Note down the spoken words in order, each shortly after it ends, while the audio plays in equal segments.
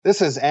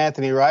This is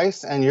Anthony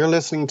Rice, and you're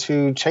listening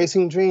to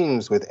Chasing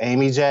Dreams with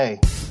Amy J.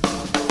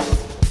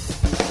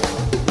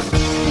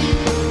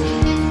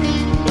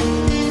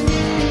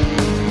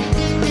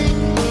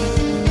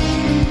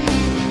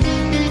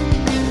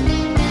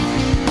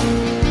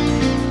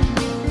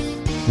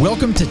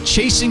 Welcome to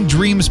Chasing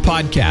Dreams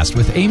Podcast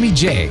with Amy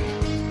J.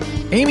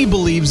 Amy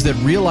believes that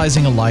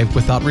realizing a life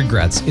without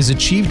regrets is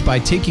achieved by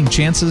taking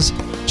chances,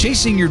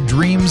 chasing your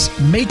dreams,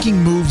 making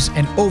moves,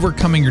 and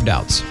overcoming your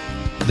doubts.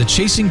 The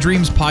Chasing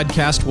Dreams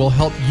Podcast will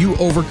help you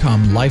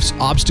overcome life's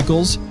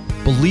obstacles,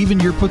 believe in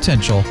your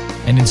potential,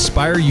 and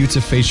inspire you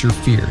to face your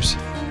fears.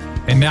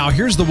 And now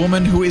here's the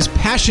woman who is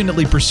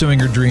passionately pursuing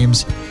her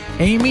dreams,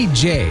 Amy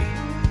J.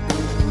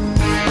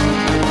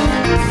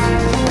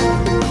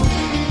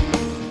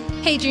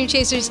 Hey Dream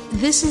Chasers,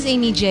 this is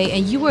Amy J,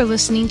 and you are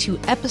listening to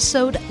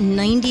episode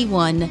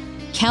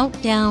 91,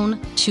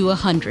 Countdown to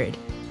 100.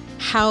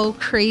 How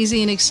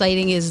crazy and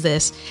exciting is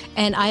this?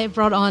 And I have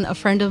brought on a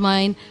friend of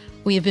mine.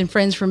 We have been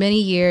friends for many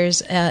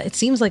years. It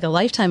seems like a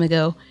lifetime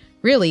ago,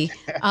 really.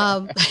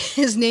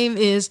 His name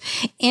is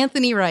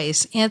Anthony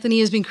Rice.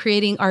 Anthony has been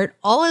creating art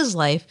all his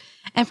life,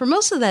 and for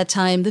most of that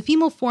time, the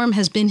female form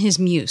has been his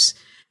muse.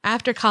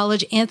 After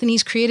college,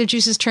 Anthony's creative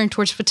juices turned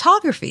towards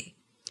photography.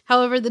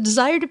 However, the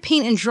desire to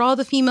paint and draw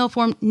the female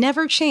form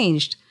never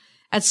changed.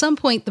 At some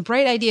point, the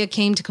bright idea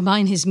came to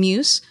combine his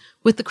muse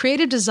with the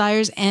creative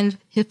desires and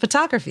his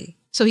photography.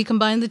 So he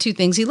combined the two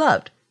things he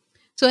loved.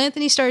 So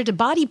Anthony started to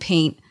body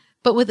paint,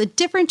 but with a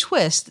different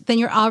twist than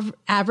your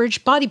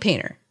average body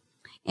painter.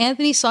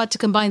 Anthony sought to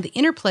combine the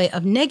interplay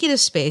of negative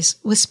space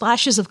with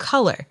splashes of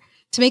color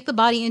to make the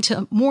body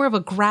into more of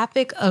a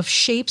graphic of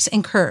shapes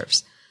and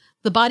curves.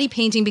 The body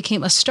painting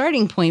became a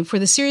starting point for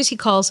the series he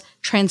calls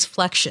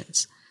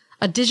Transflections,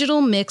 a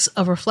digital mix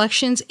of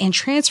reflections and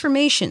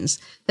transformations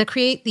that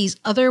create these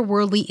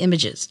otherworldly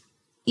images.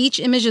 Each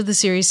image of the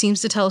series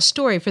seems to tell a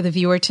story for the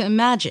viewer to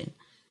imagine.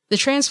 The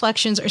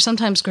transflections are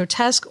sometimes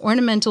grotesque,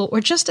 ornamental, or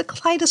just a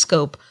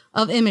kaleidoscope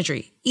of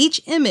imagery.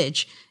 Each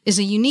image is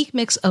a unique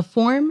mix of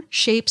form,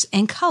 shapes,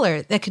 and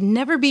color that could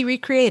never be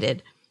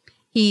recreated.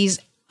 He's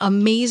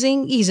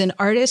amazing. He's an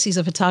artist. He's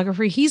a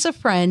photographer. He's a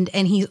friend,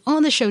 and he's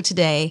on the show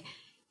today.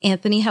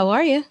 Anthony, how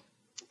are you?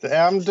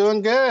 I'm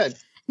doing good.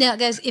 Now,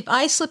 guys, if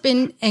I slip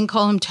in and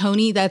call him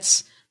Tony,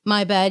 that's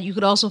my bad. You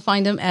could also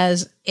find him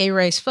as A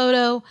Rice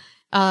Photo,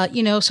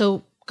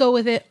 so go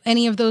with it.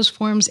 Any of those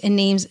forms and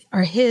names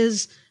are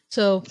his.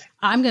 So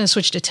I'm going to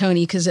switch to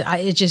Tony because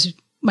it just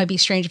might be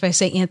strange if I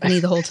say Anthony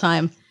the whole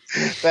time.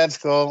 That's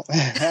cool.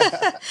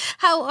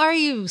 How are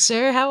you,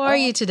 sir? How are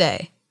you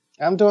today?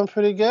 I'm doing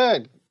pretty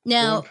good.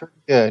 Now,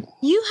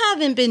 you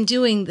haven't been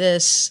doing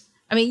this.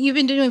 I mean, you've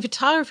been doing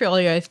photography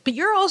all your life, but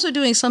you're also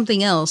doing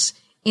something else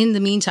in the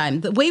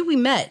meantime. The way we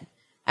met,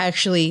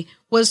 actually,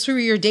 was through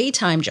your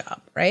daytime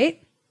job, right?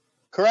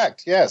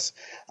 Correct, yes.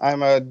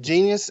 I'm a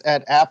genius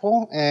at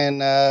Apple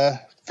and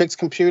fix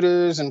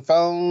computers and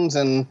phones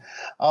and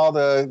all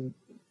the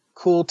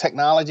cool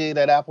technology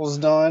that Apple's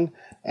doing.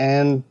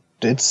 And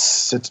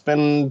it's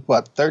been,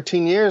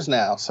 13 years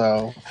now.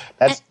 So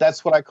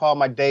that's what I call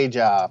my day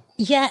job.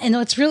 Yeah, and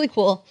it's really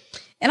cool.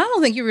 And I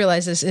don't think you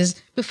realize this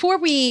is before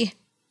we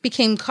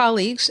became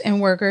colleagues and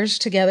workers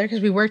together,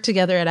 because we worked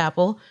together at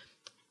Apple,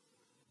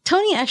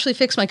 Tony actually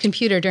fixed my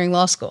computer during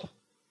law school.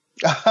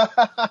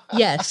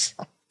 Yes.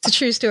 It's a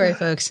true story,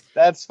 folks.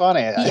 That's funny.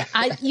 Yeah,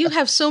 you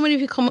have so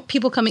many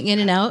people coming in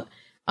and out.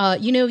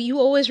 You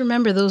always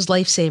remember those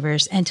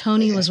lifesavers, and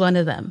Tony was one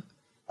of them.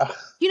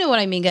 You know what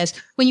I mean, guys?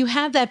 When you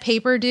have that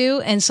paper due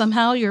and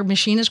somehow your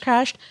machine has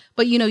crashed,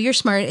 but you're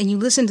smart and you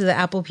listen to the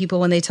Apple people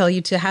when they tell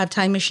you to have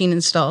Time Machine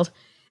installed.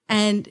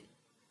 And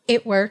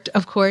it worked,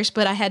 of course,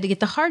 but I had to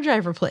get the hard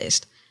drive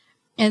replaced.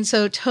 And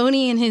so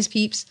Tony and his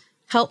peeps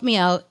helped me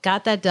out,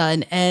 got that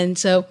done. And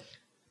so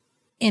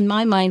in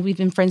my mind, we've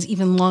been friends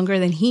even longer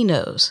than he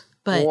knows.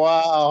 But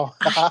wow.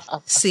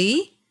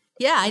 See?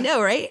 Yeah, I know,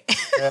 right?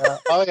 Yeah.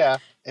 Oh, yeah.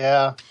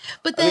 Yeah.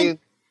 But then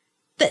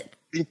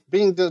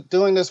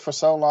doing this for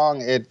so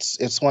long,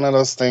 it's one of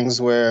those things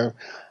where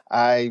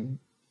I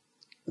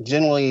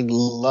genuinely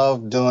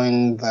love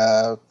doing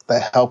the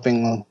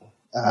helping.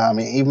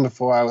 Even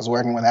before I was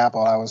working with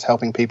Apple, I was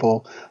helping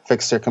people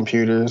fix their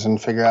computers and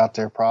figure out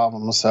their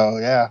problems. So,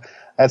 yeah.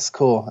 That's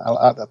cool.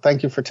 I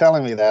thank you for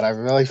telling me that. I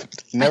really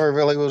never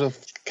really would have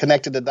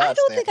connected the dots. I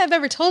don't think I've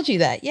ever told you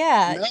that.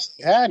 Yeah. No,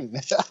 you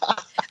hadn't.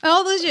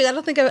 All those years, I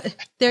don't think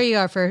there you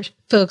are,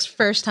 folks.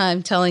 First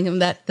time telling him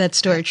that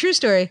story. True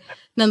story,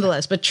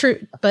 nonetheless, but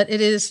true. But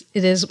it is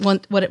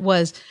what it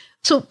was.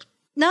 So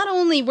not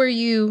only were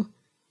you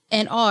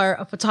and are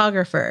a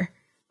photographer,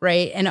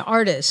 right, and an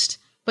artist,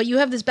 but you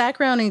have this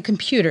background in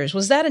computers.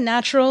 Was that a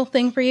natural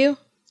thing for you?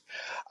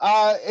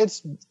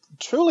 It's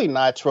truly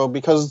natural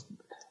because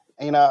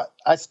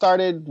I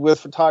started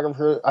with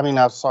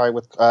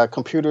with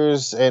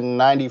computers in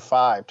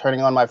 '95.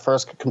 Turning on my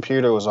first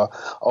computer was a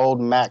old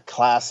Mac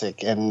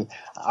Classic, and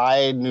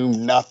I knew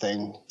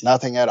nothing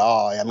at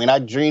all. I mean, I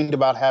dreamed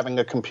about having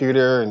a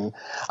computer, and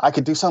I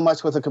could do so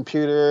much with a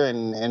computer,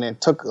 and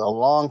it took a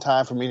long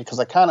time for me because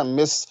I kind of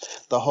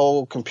missed the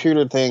whole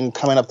computer thing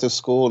coming up to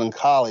school and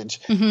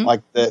college. Mm-hmm.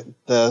 Like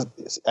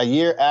a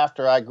year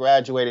after I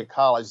graduated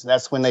college,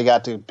 that's when they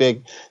got the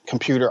big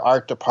computer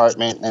art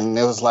department, and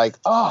it was like,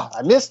 oh,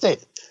 I missed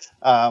it.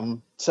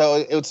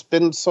 So it's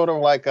been sort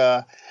of like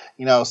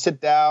sit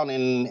down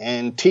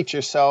and teach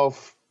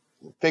yourself,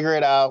 figure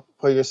it out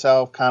for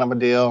yourself kind of a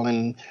deal.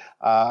 And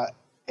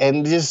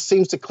it just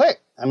seems to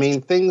click. I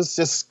mean, things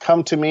just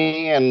come to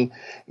me, and,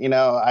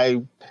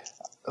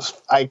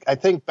 I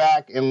think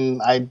back,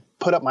 and I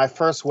put up my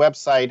first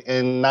website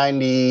in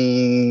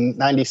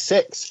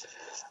 96.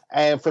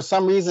 And for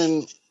some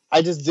reason,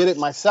 I just did it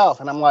myself.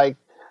 And I'm like,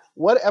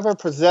 whatever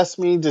possessed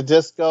me to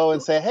just go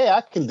and say, hey, I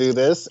can do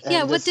this. And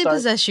yeah, what did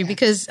possess you?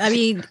 Because, I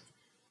mean,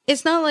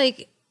 it's not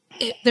like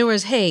there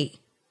was, hey,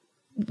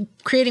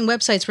 creating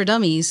websites for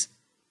dummies.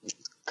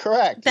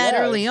 Correct. That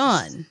early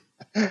on.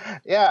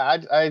 Yeah,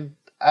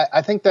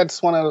 I think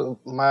that's one of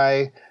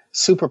my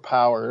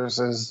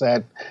superpowers, is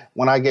that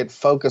when I get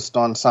focused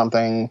on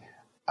something,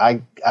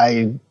 I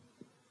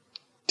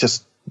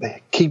just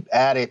keep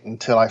at it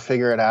until I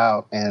figure it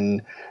out.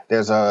 And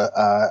there's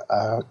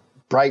a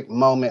bright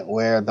moment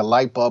where the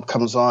light bulb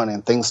comes on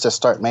and things just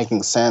start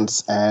making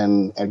sense,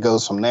 and it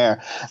goes from there.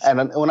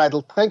 And when I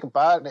think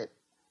about it,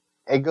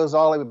 it goes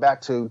all the way back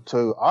to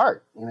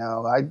art.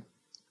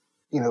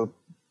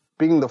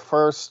 Being the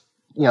first,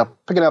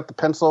 picking up the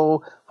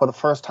pencil for the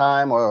first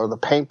time, or the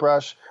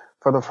paintbrush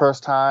for the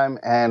first time,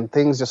 and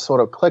things just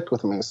sort of clicked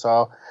with me.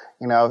 So,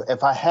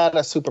 if I had a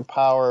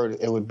superpower,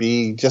 it would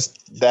be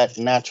just that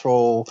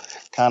natural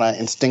kind of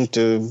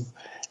instinctive,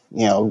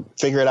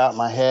 figure it out in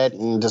my head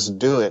and just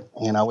do it,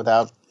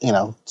 without,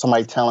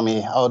 somebody telling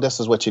me, oh, this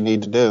is what you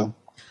need to do.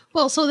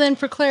 Well, so then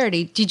for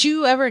clarity, did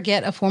you ever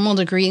get a formal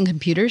degree in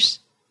computers?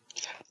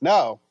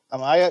 No.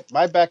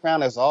 My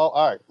background is all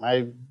art.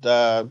 I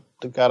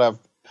got a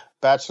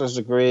bachelor's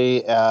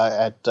degree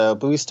at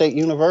Bowie State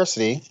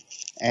University,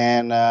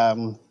 and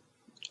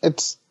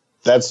that's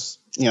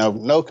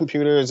no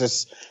computers.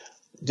 It's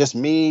just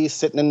me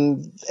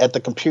sitting at the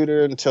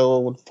computer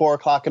until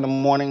 4:00 in the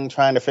morning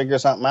trying to figure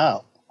something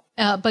out.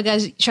 But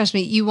guys, trust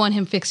me, you want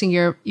him fixing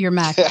your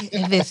Mac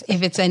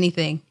if it's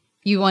anything.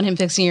 You want him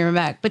fixing your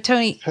Mac. But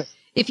Tony,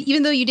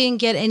 even though you didn't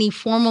get any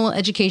formal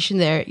education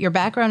there, your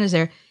background is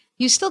there,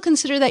 you still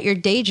consider that your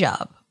day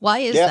job. Why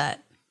is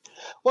that?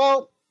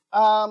 Well,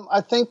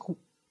 I think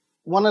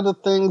one of the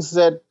things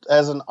that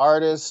as an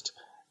artist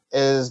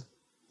is,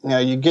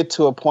 you get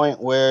to a point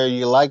where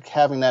you like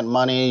having that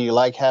money, you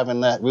like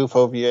having that roof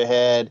over your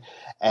head,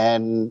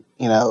 and,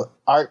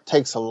 art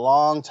takes a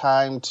long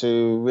time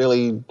to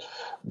really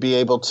be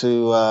able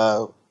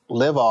to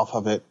live off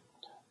of it.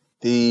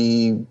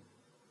 It's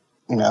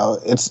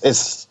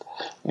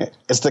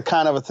the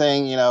kind of a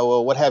thing,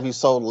 well, what have you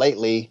sold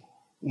lately?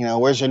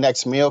 Where's your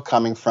next meal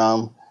coming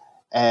from?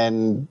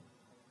 And,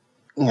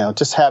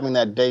 just having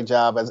that day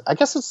job, I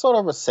guess it's sort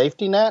of a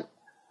safety net.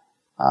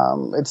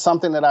 It's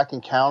something that I can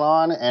count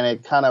on, and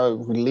it kind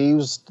of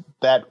relieves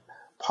that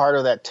part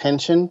of that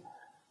tension.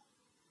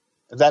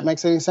 If that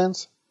makes any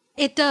sense?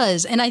 It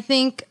does. And I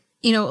think,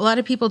 a lot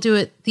of people do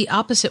it the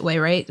opposite way,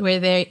 right? Where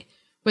they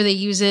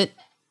use it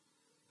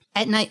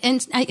at night.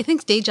 And I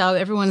think day job,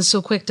 everyone's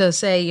so quick to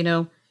say,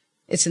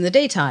 it's in the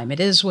daytime. It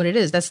is what it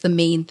is. That's the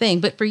main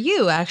thing. But for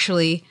you,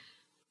 actually,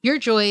 your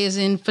joy is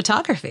in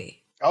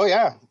photography. Oh,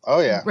 yeah.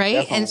 Right?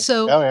 Definitely. And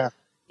so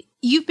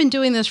you've been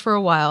doing this for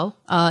a while.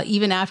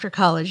 Even after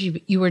college,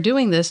 you were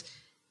doing this.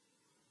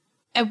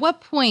 At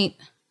what point,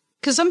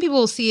 because some people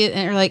will see it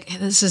and are like, hey,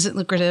 this isn't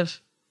lucrative.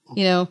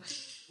 I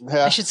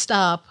should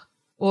stop.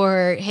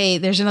 Or, hey,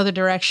 there's another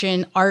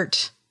direction.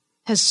 Art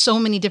has so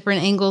many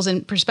different angles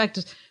and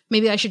perspectives.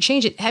 Maybe I should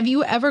change it. Have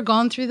you ever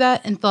gone through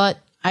that and thought,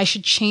 I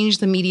should change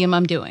the medium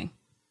I'm doing?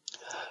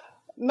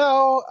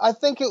 No, I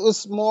think it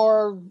was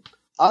more,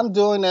 I'm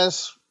doing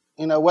this,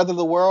 whether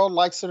the world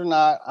likes it or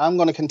not, I'm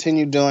going to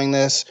continue doing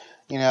this,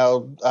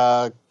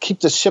 keep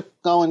the ship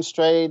going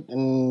straight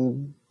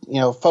and,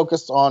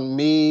 focused on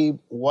me,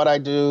 what I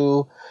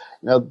do,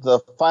 the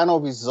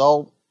final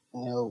result,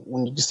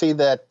 when you see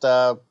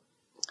that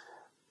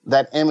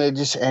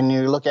image and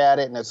you look at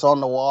it and it's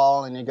on the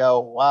wall and you go,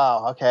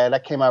 wow, okay,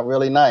 that came out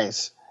really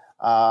nice.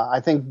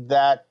 I think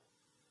that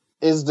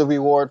is the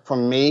reward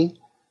from me,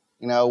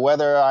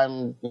 whether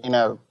I'm,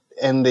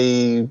 in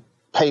the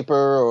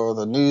paper or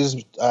the news,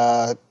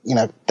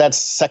 that's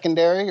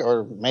secondary,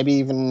 or maybe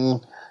even,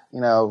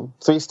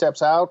 3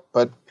 steps out,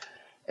 but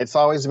it's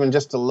always been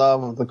just the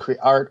love of the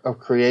art of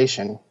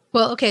creation.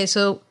 Well, okay,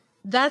 so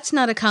that's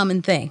not a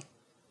common thing.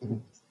 Mm-hmm.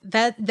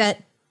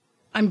 That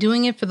I'm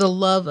doing it for the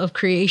love of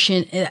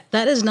creation.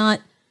 That is not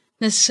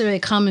necessarily a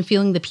common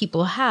feeling that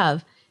people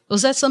have.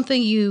 Was that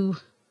something you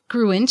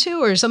grew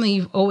into, or something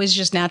you've always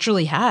just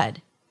naturally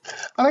had?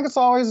 I think it's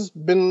always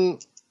been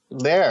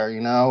there.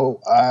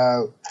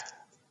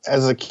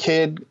 As a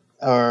kid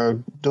or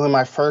doing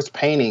my first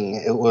painting,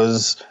 it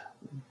was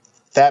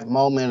that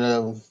moment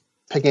of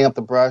picking up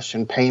the brush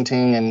and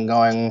painting and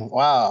going,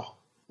 wow,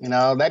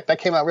 that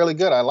came out really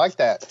good. I like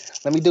that.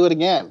 Let me do it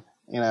again,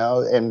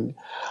 and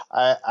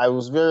I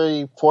was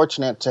very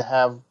fortunate to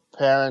have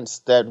parents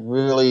that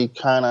really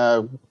kind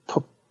of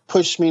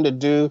pushed me to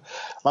do.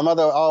 My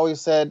mother always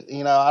said,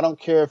 I don't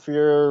care if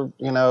you're,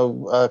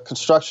 a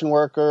construction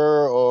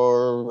worker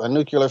or a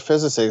nuclear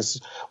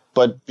physicist,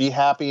 but be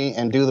happy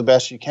and do the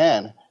best you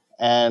can.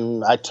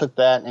 And I took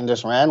that and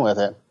just ran with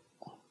it.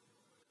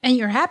 And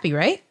you're happy,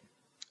 right?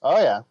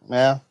 Oh, yeah.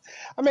 Yeah.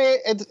 I mean,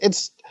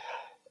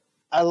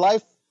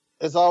 life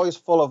is always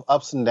full of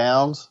ups and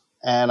downs.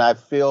 And I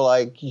feel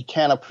like you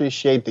can't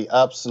appreciate the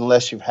ups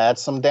unless you've had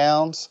some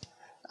downs.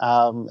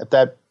 That's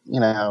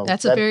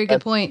a very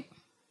good point.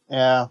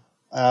 Yeah.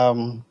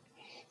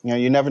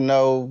 You never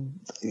know.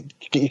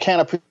 You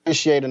can't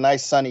appreciate a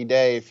nice sunny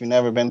day if you've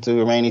never been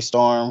through a rainy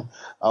storm,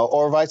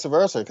 or vice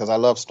versa, because I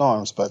love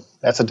storms, but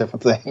that's a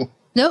different thing.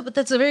 No, but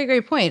that's a very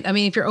great point. I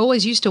mean, if you're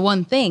always used to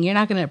one thing, you're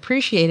not going to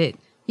appreciate it.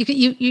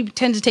 You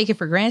tend to take it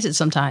for granted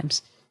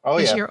sometimes. Oh,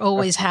 yeah. Because you're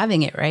always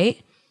having it,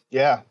 right?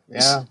 Yeah,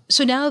 yeah.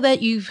 So now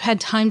that you've had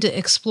time to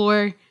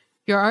explore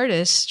your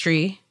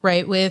artistry,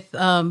 right, with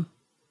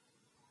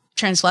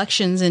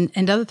translections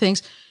and other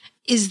things,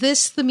 is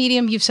this the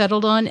medium you've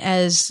settled on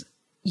as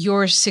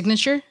your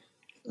signature?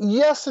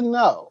 Yes and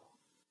no.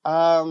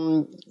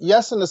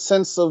 Yes, in the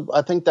sense of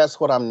I think that's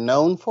what I'm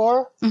known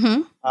for.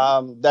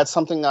 Mm-hmm. That's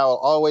something I will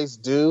always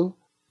do.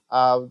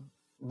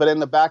 But in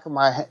the back of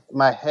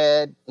my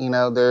head,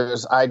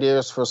 there's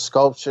ideas for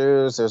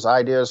sculptures. There's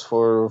ideas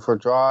for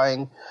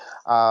drawing.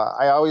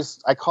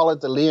 I call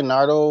it the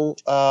Leonardo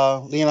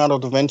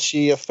da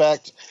Vinci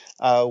effect,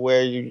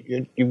 where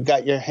you've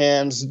got your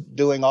hands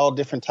doing all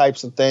different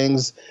types of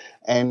things.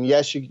 And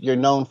yes, you're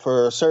known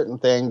for a certain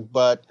thing,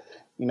 but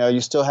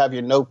you still have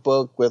your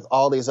notebook with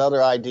all these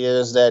other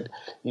ideas that,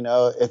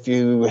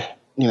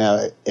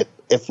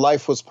 if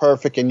life was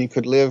perfect and you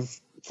could live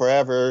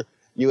forever,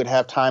 you would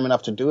have time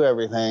enough to do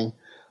everything.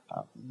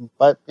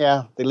 But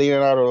yeah, the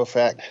Leonardo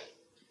effect.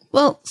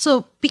 Well,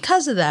 so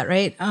because of that,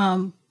 right?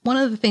 One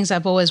of the things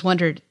I've always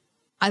wondered,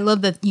 I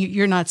love that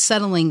you're not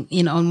settling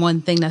on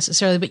one thing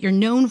necessarily, but you're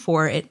known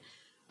for it,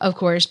 of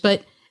course.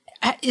 But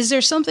is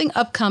there something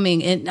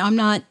upcoming? And I'm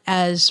not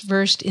as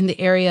versed in the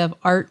area of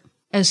art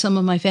as some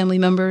of my family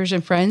members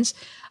and friends.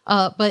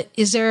 But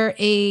is there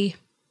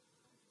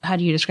how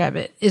do you describe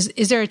it?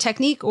 Is there a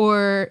technique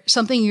or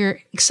something you're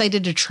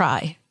excited to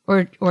try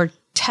or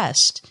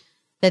test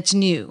that's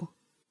new?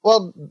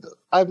 Well,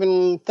 I've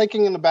been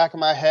thinking in the back of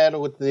my head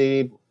with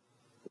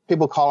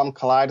people call them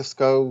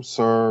kaleidoscopes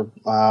or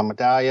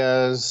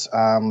medallas.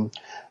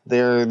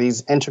 They're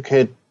these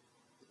intricate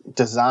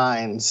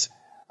designs.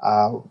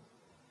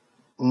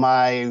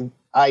 My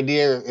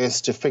idea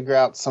is to figure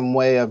out some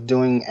way of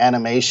doing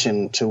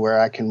animation to where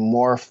I can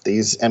morph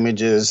these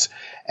images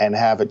and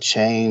have it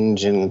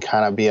change and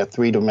kind of be a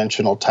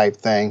three-dimensional type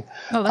thing.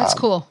 Oh, that's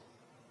cool.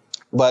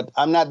 But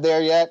I'm not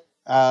there yet.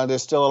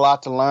 There's still a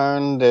lot to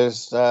learn.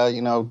 There's,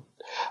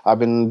 I've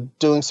been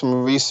doing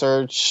some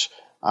research,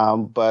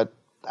 but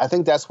I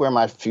think that's where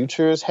my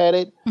future is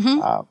headed. Mm-hmm.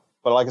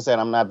 But like I said,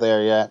 I'm not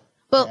there yet.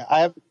 Well,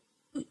 I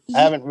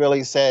haven't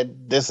really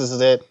said this is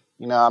it.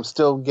 I'm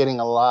still getting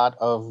a lot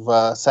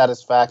of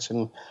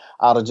satisfaction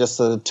out of just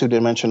a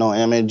two-dimensional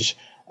image,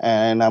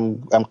 and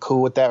I'm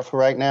cool with that for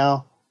right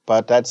now.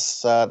 But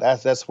that's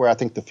where I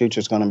think the future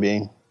is going to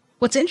be.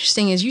 What's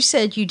interesting is you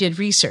said you did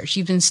research.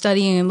 You've been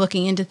studying and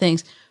looking into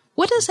things.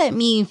 What does that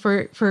mean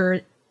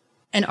for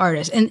an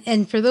artist?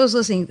 And for those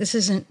listening, this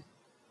isn't.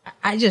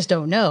 I just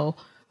don't know.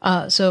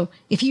 So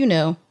if you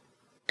know,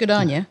 good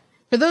on you.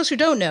 For those who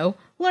don't know,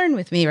 learn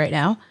with me right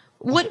now.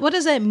 What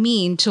does that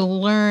mean to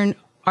learn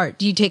art?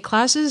 Do you take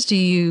classes? Do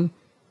you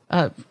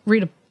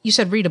read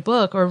a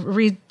book or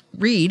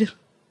read?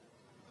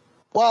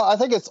 Well, I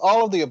think it's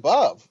all of the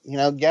above.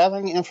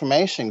 Gathering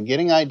information,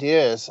 getting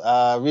ideas.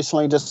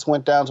 Recently just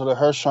went down to the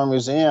Hirshhorn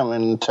Museum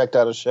and checked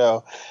out a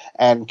show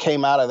and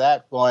came out of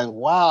that going,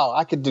 wow,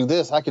 I could do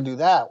this, I could do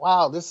that.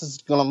 Wow, this is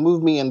going to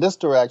move me in this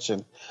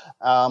direction.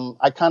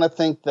 I kind of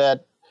think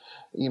that,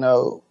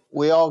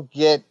 we all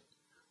get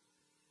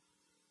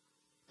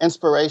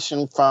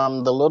inspiration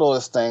from the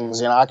littlest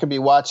things. I could be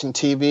watching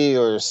TV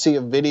or see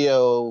a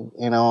video,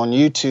 on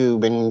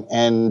YouTube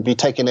and be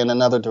taken in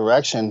another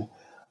direction.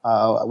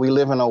 We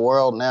live in a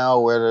world now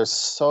where there's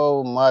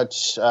so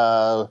much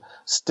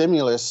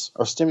stimulus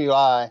or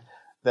stimuli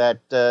that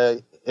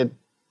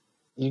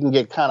you can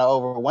get kind of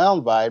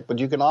overwhelmed by it, but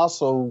you can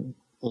also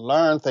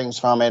learn things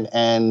from it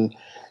and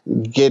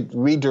get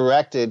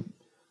redirected.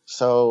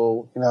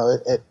 So,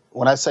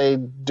 when I say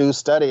do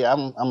study,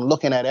 I'm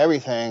looking at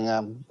everything.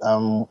 I'm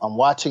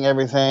watching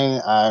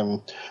everything.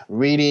 I'm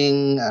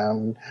reading.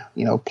 I'm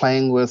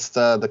playing with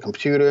the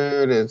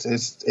computer.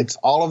 It's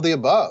all of the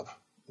above.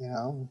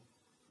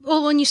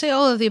 Well, when you say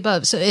all of the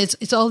above, so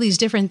it's all these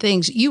different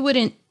things. You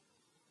wouldn't,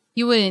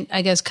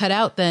 I guess, cut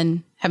out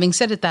then, having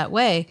said it that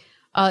way,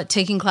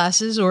 taking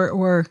classes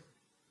or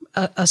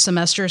a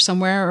semester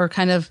somewhere, or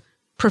kind of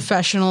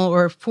professional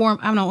or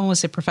I don't want to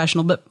say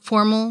professional, but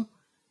formal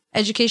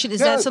education?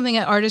 Is that something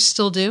that artists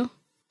still do?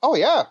 Oh,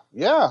 yeah.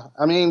 Yeah.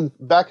 I mean,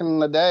 back in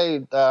the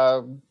day,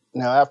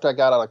 after I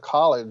got out of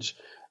college,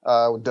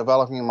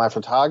 developing my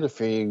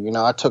photography,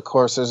 I took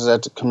courses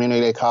at the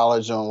community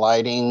college on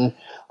lighting,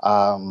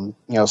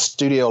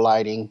 studio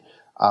lighting.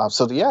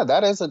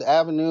 That is an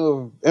avenue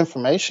of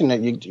information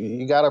that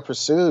you got to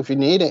pursue if you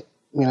need it.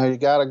 You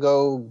got to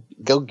go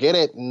get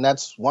it, and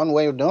that's one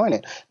way of doing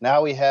it.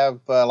 Now we have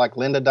like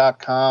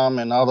lynda.com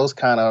and all those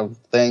kind of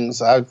things.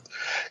 Does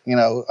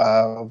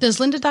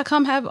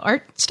lynda.com have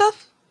art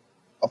stuff?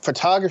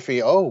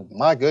 Photography? Oh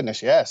my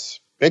goodness,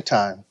 yes, big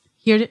time.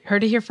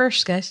 Heard it here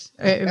first, guys,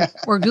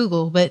 or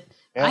Google, but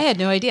yeah. I had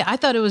no idea. I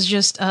thought it was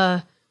just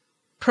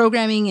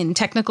programming and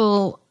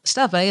technical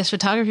stuff. I guess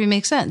photography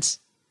makes sense.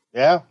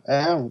 Yeah,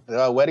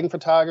 wedding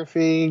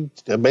photography,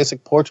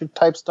 basic portrait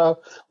type stuff,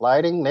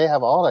 lighting, they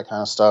have all that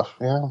kind of stuff,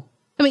 yeah.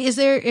 I mean, is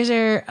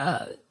there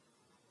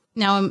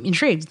now I'm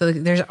intrigued.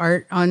 There's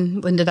art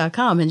on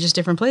lynda.com and just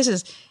different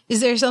places.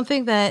 Is there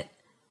something that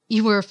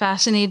you were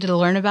fascinated to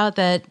learn about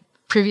that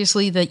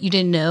previously that you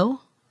didn't know?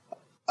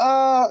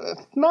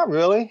 Not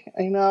really.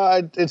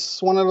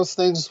 It's one of those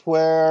things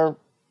where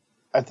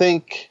I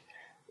think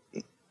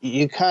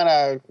you kind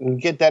of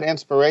get that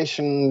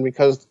inspiration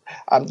because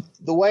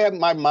the way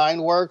my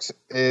mind works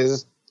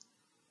is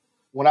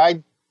when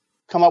I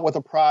come up with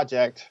a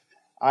project,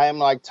 I am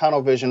like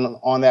tunnel vision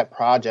on that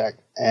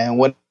project. And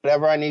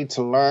whatever I need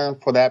to learn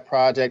for that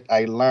project,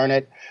 I learn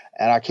it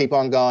and I keep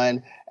on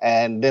going.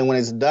 And then when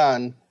it's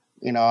done,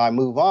 I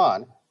move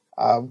on.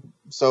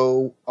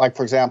 So like,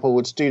 for example,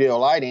 with studio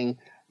lighting,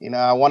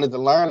 I wanted to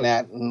learn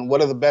that and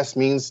what are the best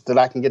means that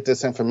I can get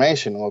this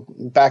information. Well,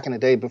 back in the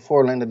day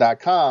before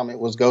lynda.com, it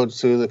was go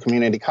to the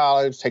community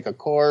college, take a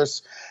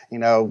course,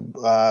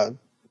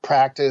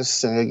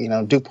 practice,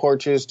 do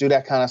portraits, do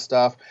that kind of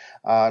stuff.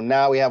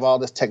 Now we have all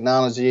this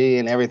technology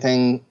and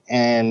everything,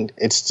 and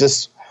it's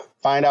just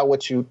find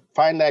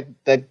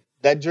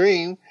that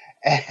dream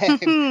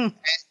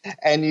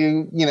and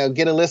you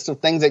get a list of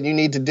things that you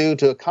need to do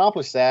to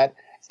accomplish that,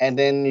 and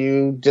then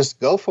you just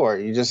go for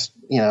it. You just,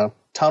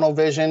 tunnel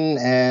vision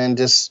and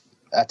just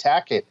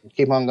attack it.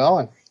 Keep on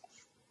going.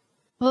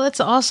 Well, that's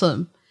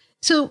awesome.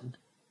 So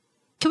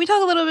can we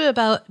talk a little bit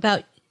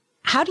about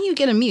how do you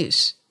get a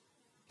muse?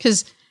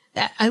 Because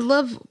I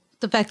love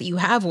the fact that you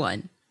have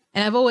one,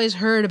 and I've always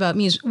heard about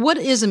muse. What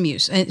is a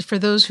muse? And for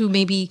those who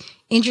may be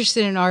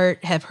interested in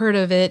art, have heard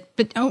of it,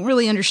 but don't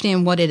really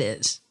understand what it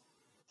is.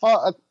 Well,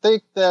 I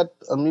think that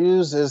a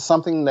muse is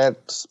something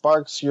that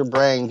sparks your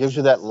brain, gives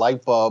you that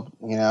light bulb.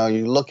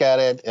 You look at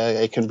it,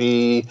 it can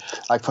be,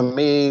 like for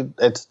me,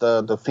 it's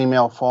the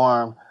female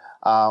form.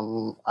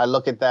 I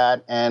look at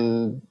that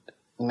and,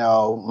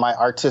 my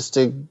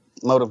artistic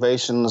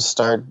motivations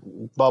start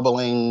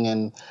bubbling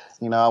and,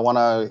 I want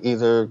to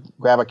either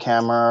grab a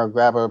camera or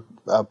grab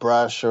a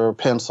brush or a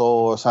pencil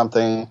or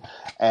something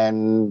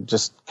and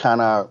just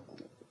kind of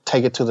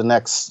take it to the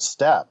next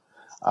step.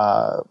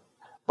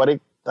 But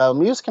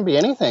muse can be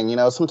anything.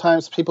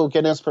 Sometimes people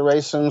get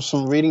inspirations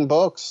from reading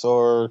books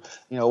or,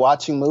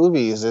 watching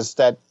movies. It's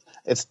that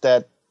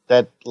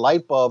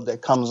light bulb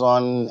that comes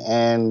on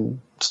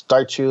and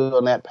starts you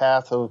on that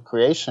path of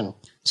creation.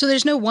 So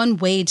there's no one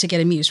way to get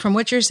a muse. From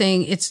what you're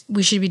saying,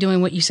 we should be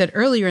doing what you said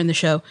earlier in the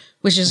show,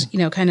 which is,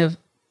 kind of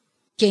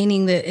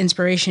gaining the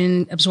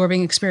inspiration,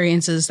 absorbing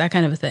experiences, that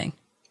kind of a thing.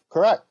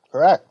 Correct.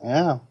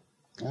 Yeah.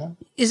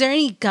 Is there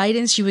any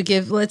guidance you would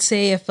give? Let's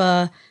say if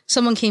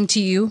someone came to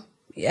you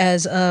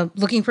as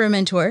looking for a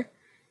mentor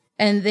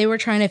and they were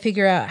trying to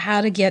figure out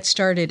how to get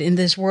started in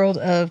this world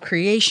of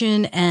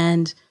creation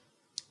and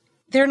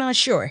they're not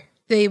sure.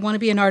 They want to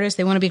be an artist.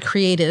 They want to be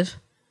creative,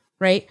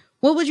 right?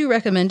 What would you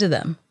recommend to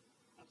them?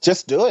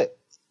 Just do it.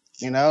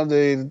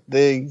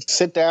 They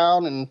sit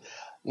down and,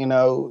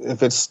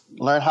 if it's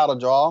learn how to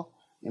draw,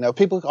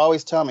 people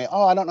always tell me,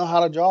 oh, I don't know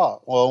how to draw.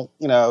 Well,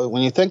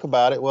 when you think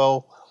about it,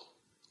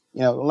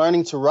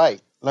 learning to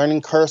write,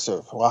 learning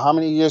cursive. Well, how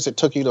many years it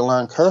took you to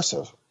learn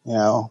cursive?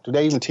 Do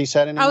they even teach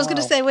that anymore? I was going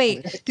to say,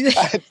 wait.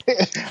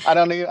 I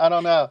don't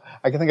know.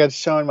 I think I'm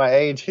showing my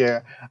age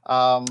here.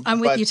 I'm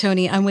with you,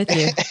 Tony. I'm with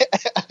you.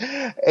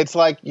 It's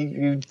like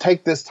you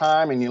take this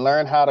time and you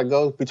learn how to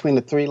go between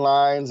the three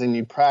lines and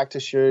you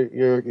practice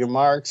your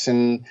marks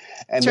and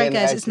that's right,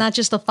 guys. It's not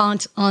just the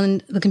font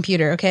on the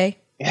computer, okay?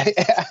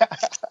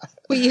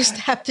 We used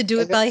to have to do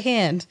it by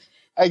hand.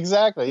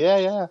 Exactly.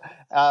 Yeah.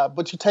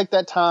 But you take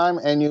that time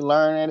and you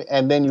learn it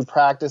and then you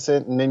practice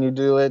it and then you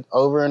do it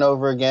over and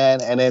over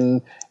again. And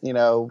then,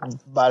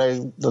 by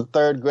the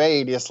third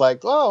grade, it's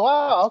like, oh,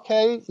 wow,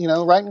 okay,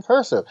 writing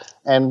cursive.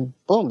 And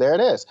boom, there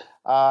it is.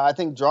 I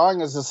think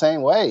drawing is the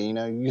same way.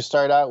 You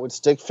start out with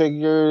stick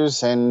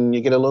figures and you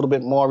get a little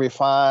bit more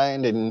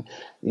refined and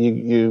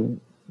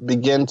you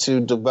begin to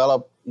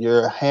develop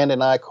your hand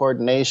and eye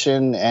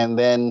coordination. And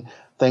then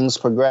things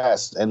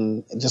progress.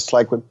 And just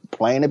like with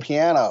playing the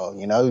piano,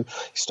 you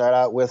start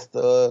out with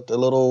the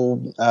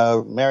little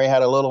Mary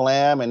Had a Little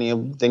Lamb, and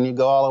then you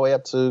go all the way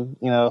up to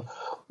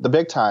the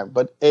big time.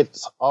 But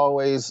it's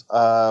always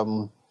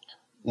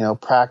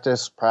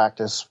practice,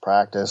 practice,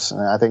 practice.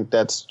 And I think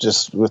that's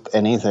just with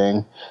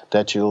anything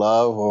that you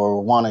love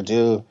or want to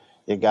do.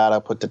 You gotta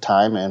put the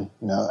time in,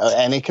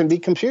 and it can be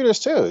computers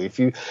too. If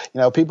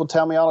people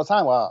tell me all the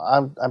time,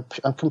 well,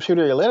 I'm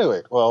computer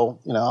illiterate. Well,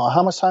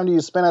 how much time do you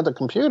spend at the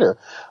computer?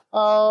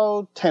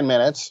 Oh, 10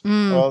 minutes.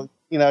 Well,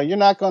 you're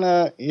not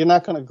gonna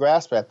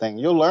grasp that thing.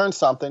 You'll learn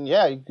something.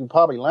 Yeah, you can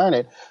probably learn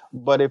it,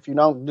 but if you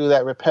don't do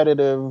that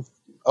repetitive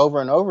over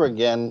and over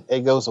again,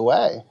 it goes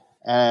away.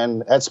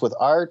 And that's with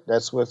art.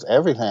 That's with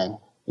everything.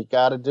 You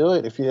got to do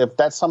it. If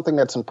that's something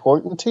that's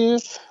important to you,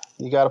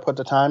 you got to put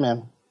the time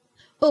in.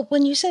 Well,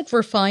 when you said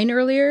refine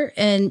earlier,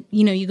 and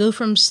you go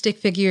from stick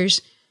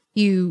figures,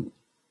 you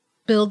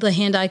build the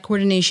hand-eye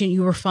coordination,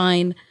 you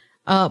refine.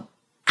 How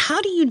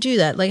do you do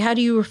that? Like, how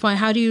do you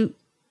refine?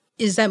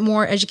 Is that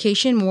more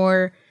education,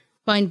 more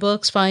find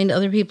books, find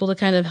other people to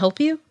kind of help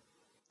you?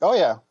 Oh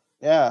yeah,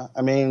 yeah.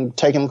 I mean,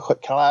 taking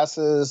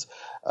classes,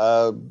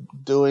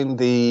 doing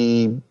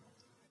the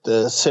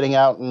sitting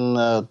out in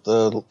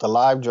the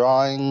live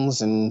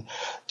drawings, and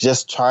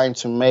just trying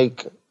to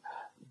make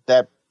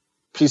that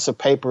piece of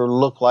paper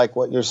look like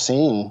what you're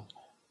seeing.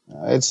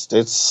 It's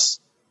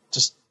just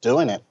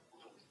doing it.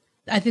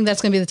 I think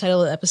that's going to be the title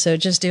of the episode.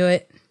 Just do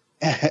it.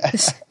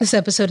 This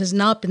episode has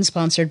not been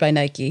sponsored by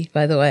Nike,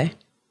 by the way.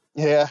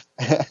 Yeah.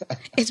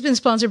 It's been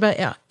sponsored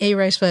by A.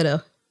 Rice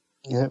Photo.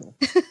 Yeah.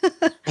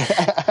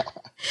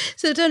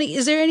 So, Tony,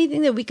 is there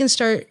anything that we can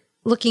start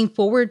looking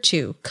forward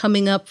to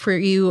coming up for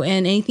you,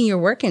 and anything you're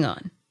working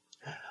on?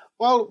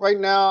 Well, right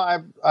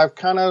now I've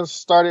kind of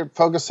started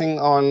focusing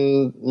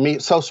on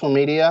social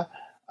media.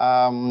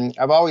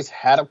 I've always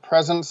had a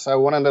presence.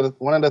 One of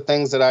the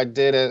things that I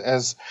did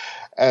as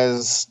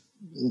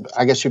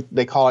I guess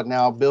they call it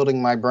now,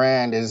 building my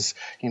brand, is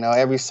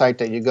every site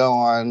that you go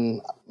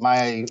on,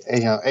 my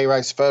A.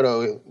 Rice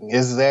Photo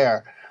is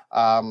there.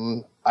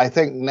 I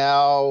think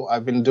now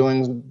I've been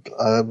doing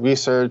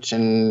research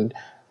and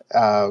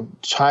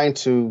trying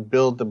to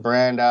build the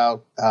brand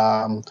out.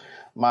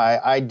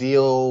 My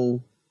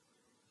ideal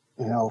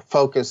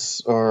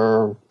focus,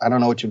 or I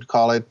don't know what you'd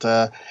call it,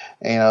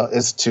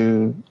 is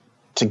to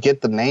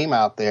get the name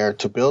out there,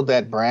 to build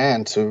that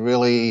brand, to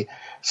really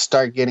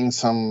start getting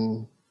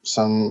some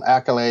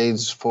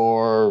accolades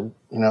for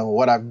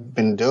what I've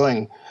been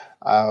doing.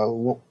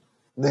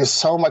 There's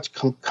so much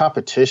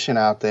competition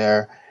out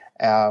there,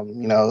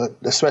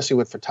 especially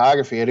with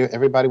photography.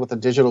 Everybody with a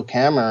digital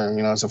camera,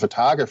 is a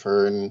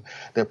photographer, and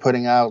they're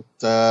putting out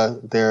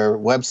their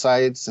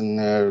websites and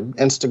their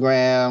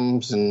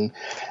Instagrams, and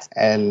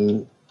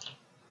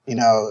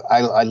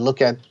I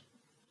look at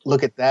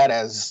that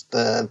as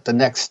the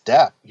next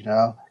step.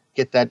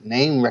 Get that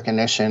name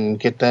recognition,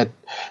 get that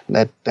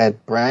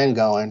brand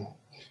going.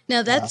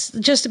 Now that's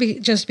just to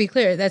be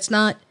clear. That's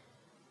not,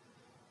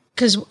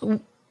 because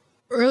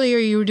earlier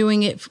you were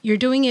doing it. You're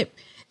doing it.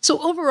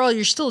 So overall,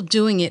 you're still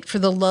doing it for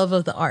the love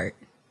of the art.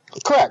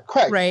 Correct.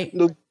 Right.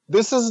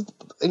 This is,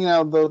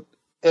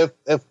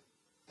 if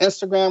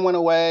Instagram went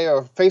away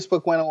or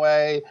Facebook went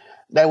away,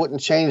 that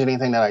wouldn't change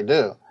anything that I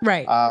do.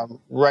 Right.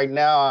 Right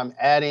now, I'm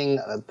adding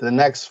the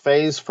next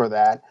phase for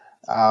that.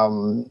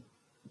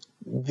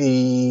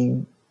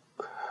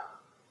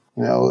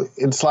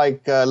 It's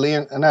like not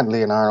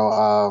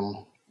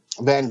Leonardo,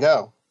 Van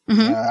Gogh.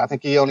 Mm-hmm. I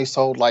think he only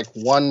sold like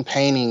one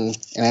painting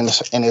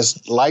in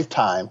his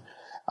lifetime.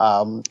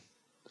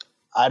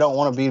 I don't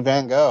want to be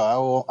Van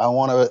Gogh. I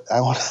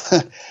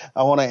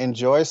want to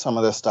enjoy some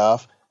of this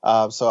stuff.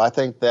 So I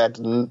think that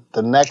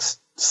the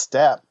next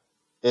step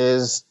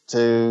is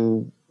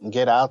to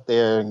get out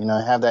there,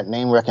 have that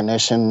name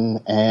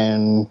recognition,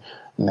 and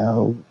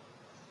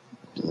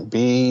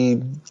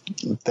be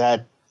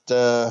that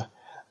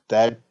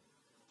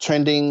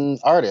trending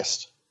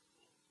artist.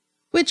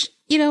 Which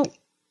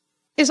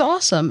is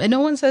awesome, and no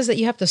one says that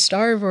you have to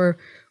starve or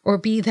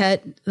be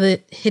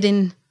the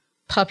hidden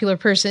popular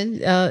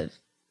person,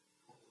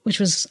 which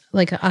was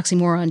like an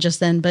oxymoron just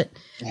then, but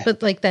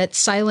like that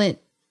silent,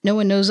 no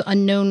one knows,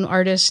 unknown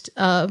artist.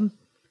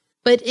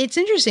 But it's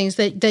interesting is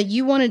that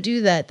you want to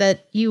do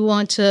that you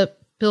want to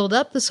build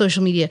up the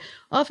social media.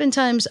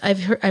 Oftentimes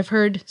I've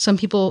heard some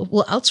people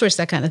will outsource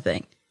that kind of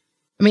thing.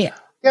 I mean,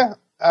 yeah,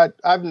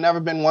 I've never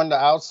been one to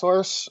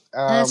outsource.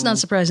 That's not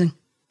surprising.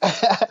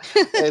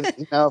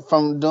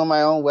 From doing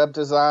my own web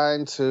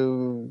design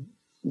to,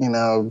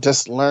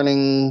 just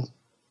learning,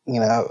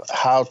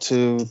 how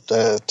to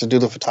do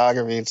the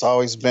photography. It's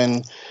always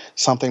been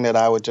something that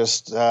I would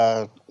just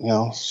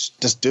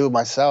do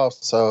myself.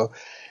 So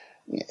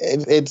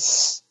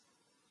it's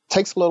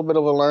takes a little bit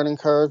of a learning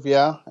curve.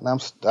 Yeah. And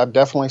I'm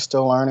definitely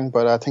still learning,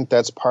 but I think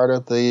that's part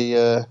of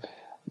they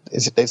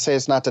say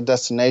it's not the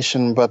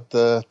destination, but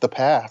the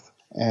path.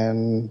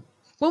 And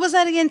what was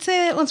that again?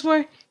 Say it once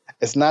more.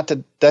 It's not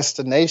the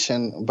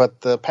destination,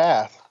 but the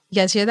path.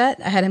 You guys hear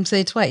that? I had him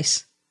say it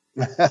twice.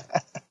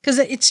 Because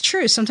it's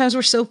true. Sometimes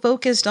we're so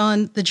focused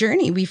on the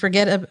journey, we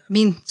forget,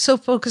 so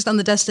focused on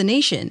the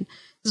destination.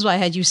 This is why I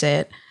had you say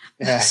it.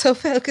 Yeah. So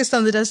focused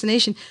on the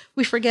destination,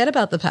 we forget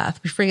about the path.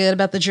 We forget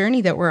about the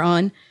journey that we're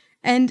on.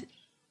 And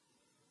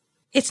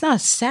it's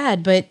not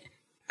sad, but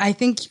I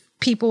think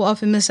people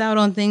often miss out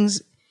on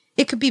things.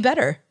 It could be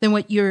better than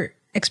what you're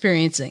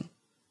experiencing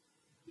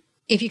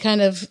if you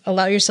kind of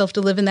allow yourself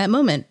to live in that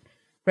moment,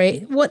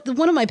 right?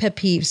 One of my pet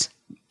peeves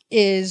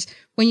is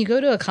when you go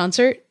to a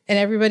concert and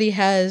everybody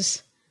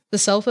has the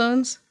cell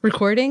phones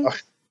recording.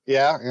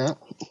 Yeah.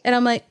 And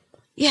I'm like,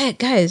 yeah,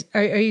 guys,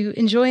 are you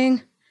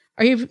enjoying?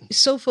 Are you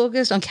so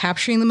focused on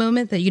capturing the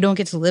moment that you don't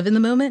get to live in the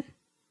moment?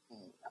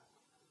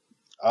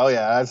 Oh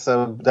yeah,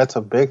 that's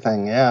a big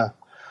thing. Yeah.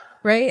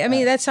 Right. I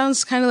mean, that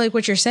sounds kind of like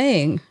what you're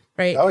saying,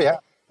 right? Oh yeah.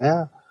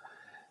 Yeah.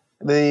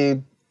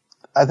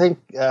 I think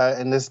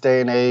in this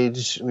day and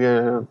age,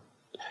 we're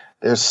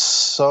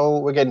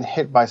getting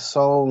hit by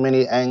so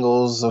many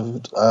angles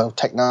of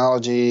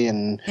technology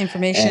and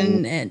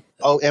information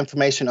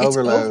information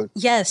overload.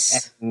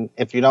 Yes. And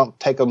if you don't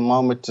take a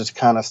moment to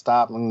kind of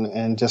stop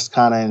and just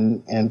kind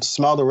of and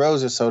smell the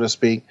roses, so to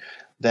speak,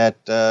 that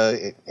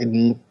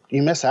you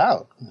miss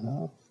out. You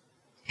know?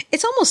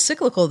 It's almost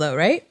cyclical, though,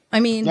 right? I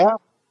mean, yeah.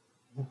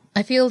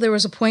 I feel there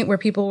was a point where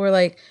people were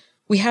like,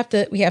 we have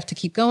to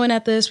keep going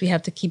at this. We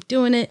have to keep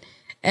doing it.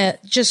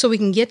 Just so we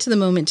can get to the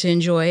moment to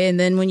enjoy. And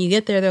then when you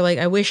get there, they're like,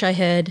 I wish I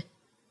had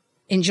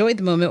enjoyed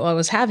the moment while I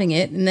was having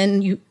it. And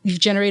then you've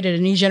generated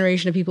a new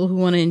generation of people who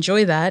want to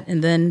enjoy that.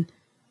 And then,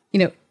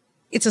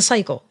 it's a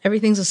cycle.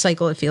 Everything's a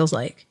cycle, it feels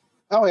like.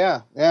 Oh,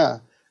 yeah. Yeah.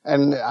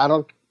 And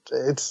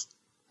it's,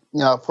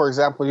 for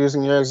example,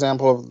 using your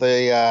example of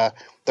the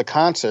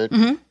concert,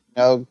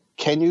 mm-hmm.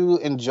 Can you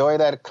enjoy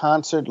that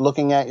concert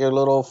looking at your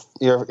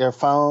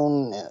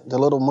phone, the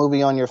little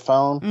movie on your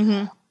phone?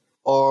 Mm-hmm.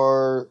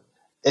 Or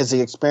is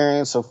the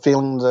experience of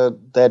feeling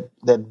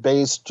that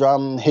bass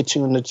drum hit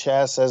you in the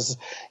chest as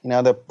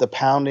the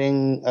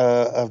pounding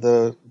of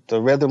the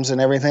rhythms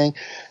and everything,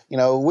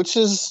 which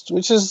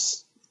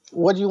is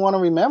what you want to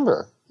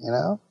remember.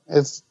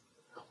 That's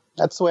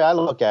the way I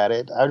look at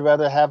it. I'd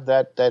rather have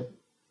that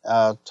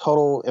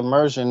total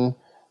immersion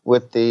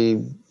with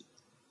the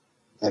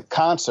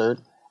concert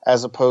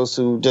as opposed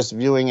to just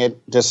viewing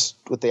it just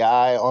with the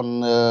eye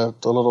on the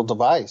little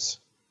device.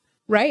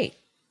 Right.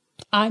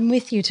 I'm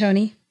with you,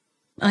 Tony.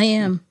 I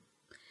am.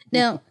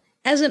 Now,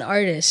 as an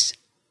artist,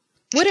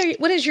 what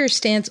is your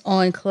stance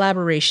on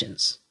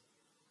collaborations?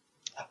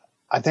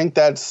 I think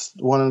that's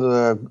one of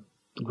the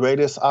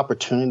greatest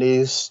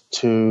opportunities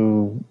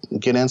to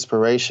get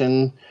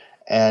inspiration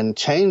and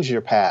change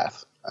your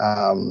path.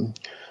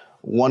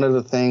 One of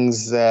the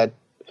things that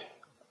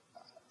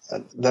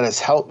has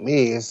helped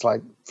me is,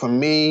 like, for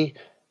me,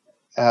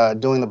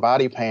 doing the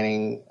body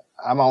painting,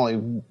 I'm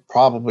going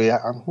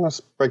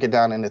to break it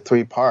down into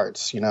 3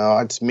 parts.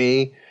 It's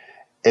me,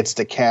 it's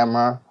the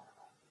camera,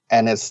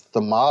 and it's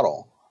the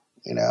model,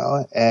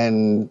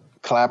 and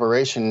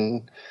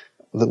collaboration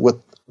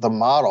with the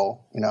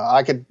model.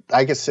 I could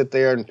sit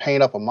there and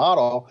paint up a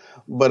model,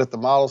 but if the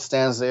model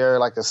stands there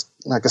like a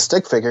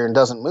stick figure and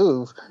doesn't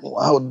move,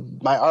 well,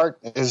 my art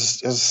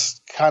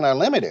is kind of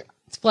limited.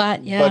 It's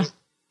flat, yeah.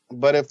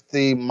 But if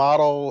the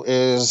model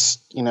is,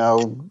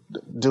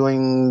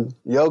 doing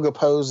yoga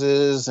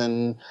poses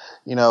and,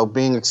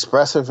 being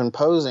expressive and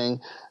posing,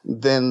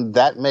 then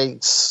that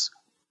makes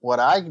what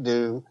I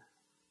do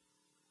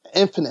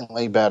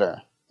infinitely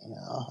better.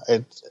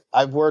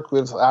 I've worked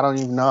with, I don't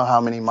even know how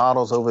many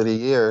models over the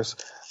years.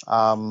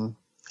 And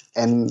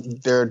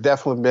there have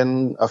definitely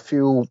been a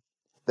few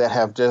that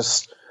have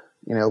just,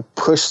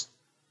 pushed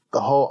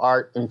the whole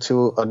art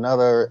into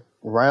another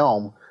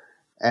realm.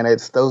 And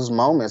it's those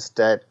moments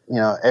that,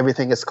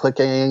 everything is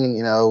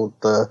clicking,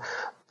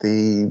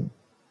 the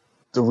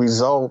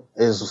result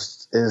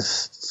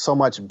is so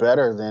much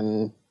better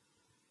than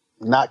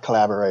not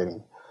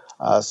collaborating.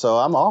 So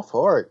I'm all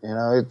for it.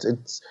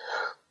 It's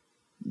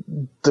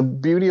the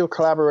beauty of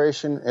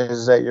collaboration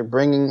is that you're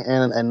bringing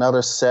in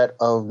another set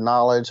of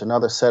knowledge,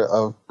 another set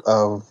of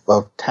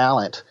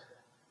talent,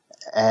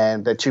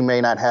 and that you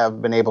may not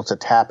have been able to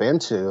tap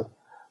into.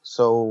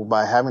 So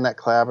by having that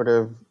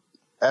collaborative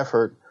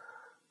effort,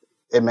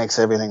 it makes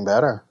everything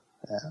better.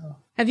 Yeah.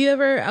 Have you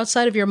ever,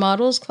 outside of your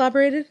models,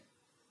 collaborated?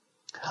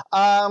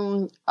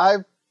 I've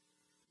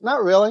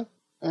not really.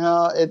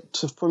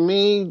 For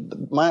me,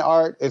 my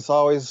art, it's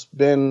always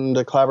been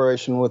the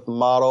collaboration with the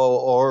model,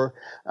 or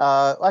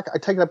I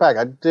take that back.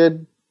 I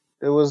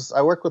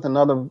worked with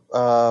another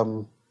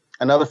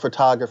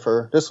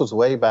photographer. This was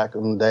way back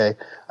in the day.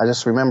 I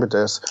just remembered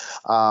this.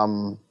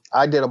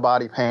 I did a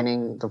body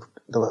painting.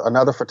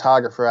 Another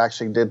photographer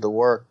actually did the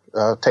work,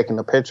 taking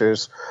the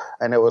pictures,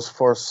 and it was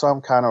for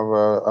some kind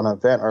of an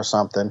event or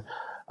something.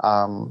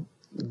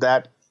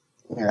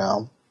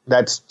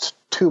 That's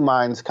 2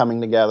 minds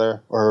coming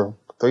together, or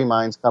 3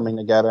 minds coming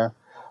together.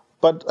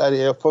 But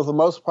for the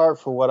most part,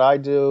 for what I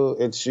do,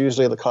 it's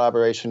usually the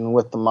collaboration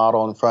with the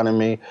model in front of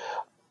me.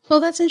 Well,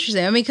 that's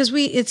interesting. I mean, because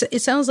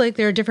it sounds like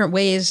there are different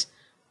ways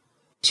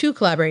to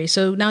collaborate.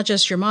 So not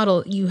just your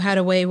model, you had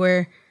a way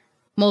where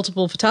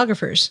multiple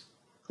photographers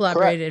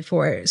collaborated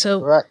for it.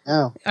 So,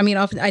 I mean,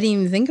 often I didn't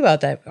even think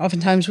about that.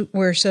 Oftentimes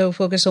we're so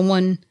focused on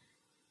one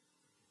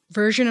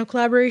version of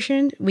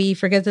collaboration, we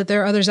forget that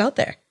there are others out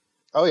there.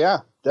 Oh yeah,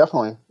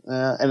 definitely.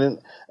 And then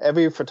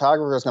every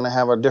photographer is going to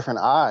have a different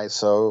eye,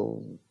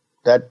 so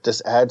that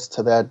just adds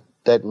to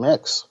that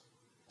mix.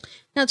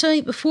 Now,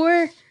 Tony,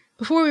 before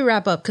we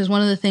wrap up, because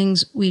one of the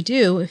things we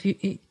do, if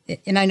you,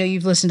 and I know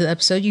you've listened to the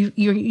episode,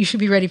 you should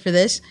be ready for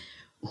this.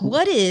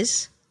 What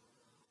is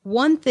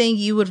one thing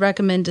you would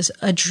recommend to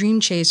a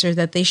dream chaser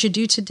that they should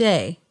do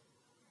today?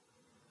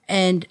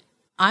 And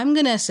I'm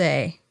going to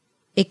say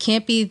it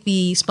can't be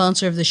the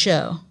sponsor of the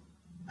show,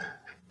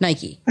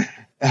 Nike.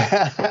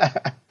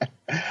 I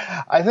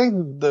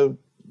think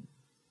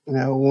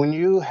when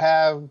you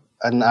have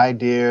an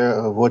idea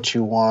of what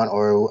you want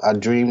or a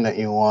dream that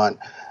you want,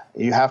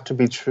 you have to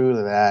be true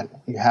to that.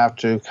 You have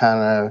to kind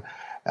of,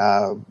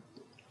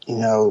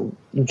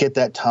 get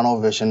that tunnel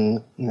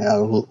vision,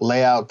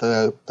 lay out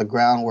the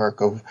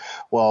groundwork of,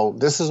 well,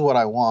 this is what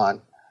I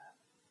want.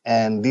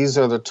 And these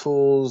are the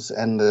tools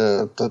and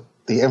the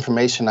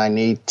information I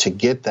need to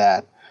get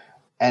that.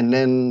 And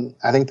then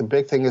I think the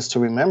big thing is to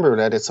remember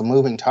that it's a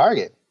moving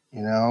target.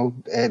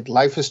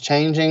 Life is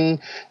changing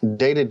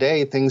day to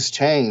day. Things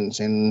change.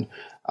 And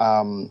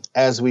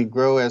as we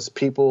grow as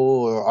people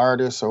or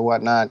artists or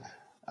whatnot,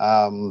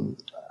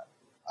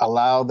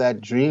 allow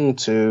that dream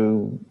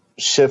to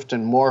shift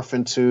and morph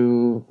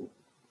into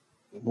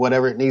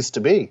whatever it needs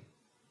to be.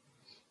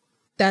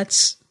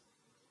 That's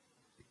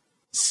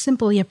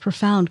simple yet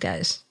profound,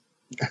 guys.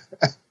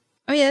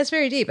 Oh yeah, that's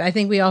very deep. I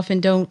think we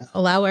often don't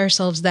allow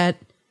ourselves that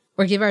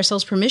or give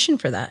ourselves permission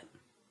for that.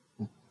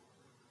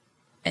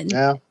 And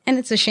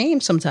it's a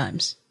shame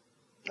sometimes.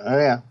 Oh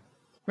yeah.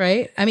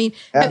 Right? I mean,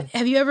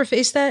 have you ever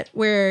faced that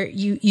where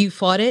you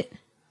fought it?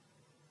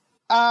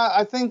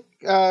 I think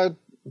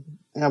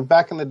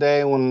back in the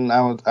day when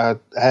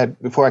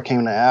before I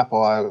came to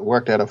Apple, I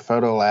worked at a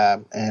photo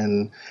lab,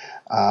 and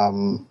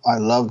I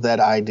loved that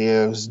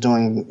idea. I was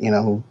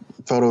doing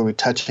photo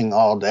retouching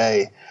all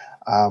day,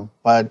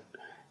 but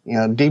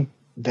deep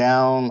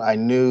down, I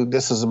knew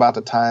this was about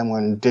the time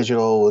when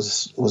digital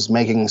was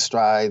making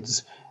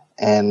strides,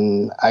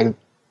 and I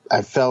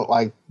felt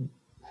like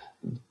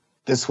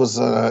this was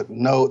a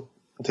note.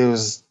 There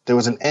was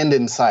an end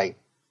in sight,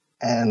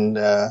 and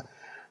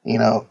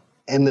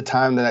in the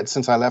time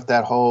since I left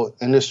that whole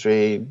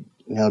industry,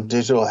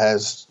 digital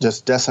has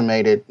just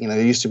decimated.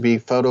 There used to be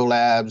photo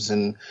labs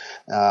and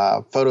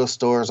photo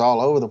stores all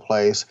over the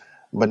place,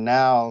 but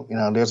now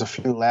there's a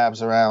few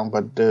labs around,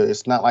 but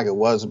it's not like it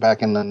was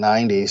back in the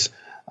 90s.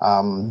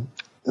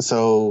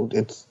 So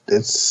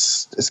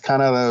it's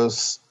kind of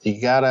those, you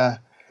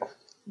gotta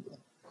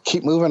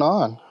keep moving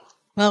on.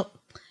 Well,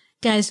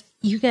 guys,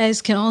 you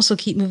guys can also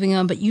keep moving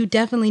on, but you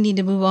definitely need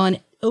to move on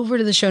over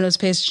to the show notes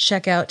page to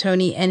check out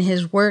Tony and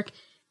his work.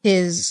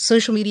 His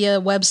social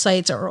media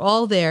websites are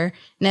all there.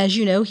 And as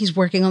you know, he's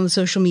working on the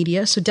social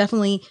media. So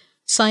definitely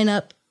sign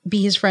up,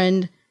 be his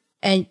friend,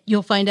 and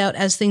you'll find out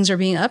as things are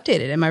being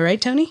updated. Am I right,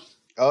 Tony?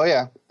 Oh,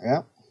 yeah.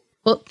 Yeah.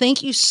 Well,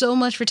 thank you so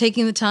much for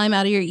taking the time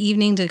out of your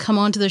evening to come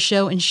onto the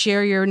show and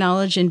share your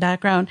knowledge and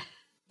background.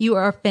 You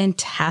are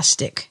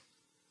fantastic.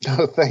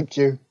 Oh, thank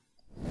you.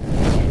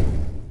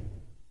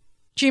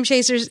 Dream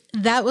Chasers,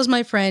 that was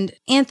my friend,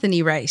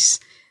 Anthony Rice.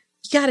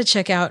 You got to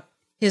check out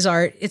his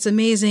art. It's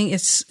amazing.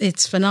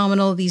 It's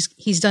phenomenal.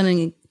 He's done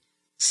a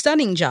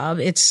stunning job.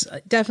 It's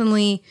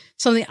definitely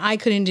something I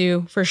couldn't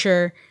do for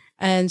sure.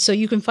 And so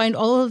you can find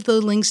all of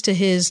the links to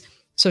his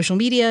social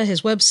media,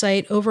 his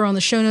website over on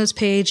the show notes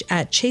page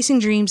at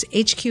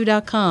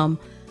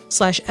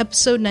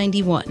chasingdreamshq.com/episode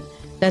 91.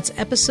 That's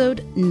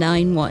episode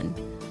 91.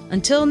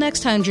 Until next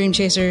time, Dream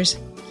Chasers,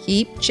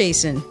 keep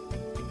chasing.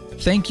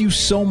 Thank you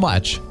so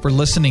much for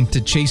listening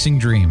to Chasing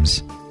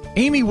Dreams.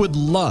 Amy would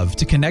love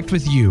to connect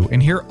with you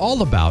and hear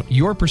all about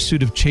your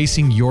pursuit of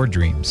chasing your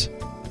dreams.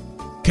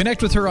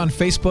 Connect with her on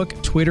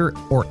Facebook, Twitter,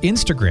 or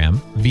Instagram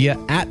via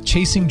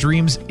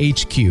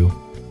 @ChasingDreamsHQ.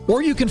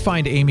 Or you can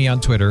find Amy on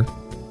Twitter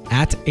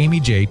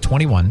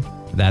 @AmyJ21.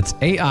 That's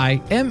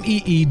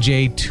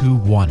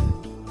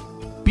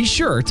AIMEEJ21. Be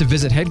sure to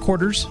visit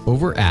headquarters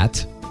over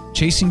at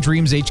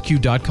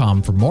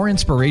ChasingDreamsHQ.com for more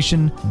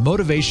inspiration,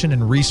 motivation,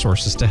 and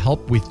resources to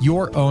help with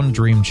your own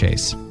dream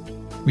chase.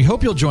 We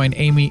hope you'll join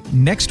Amy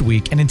next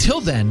week, and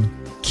until then,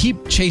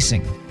 keep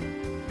chasing.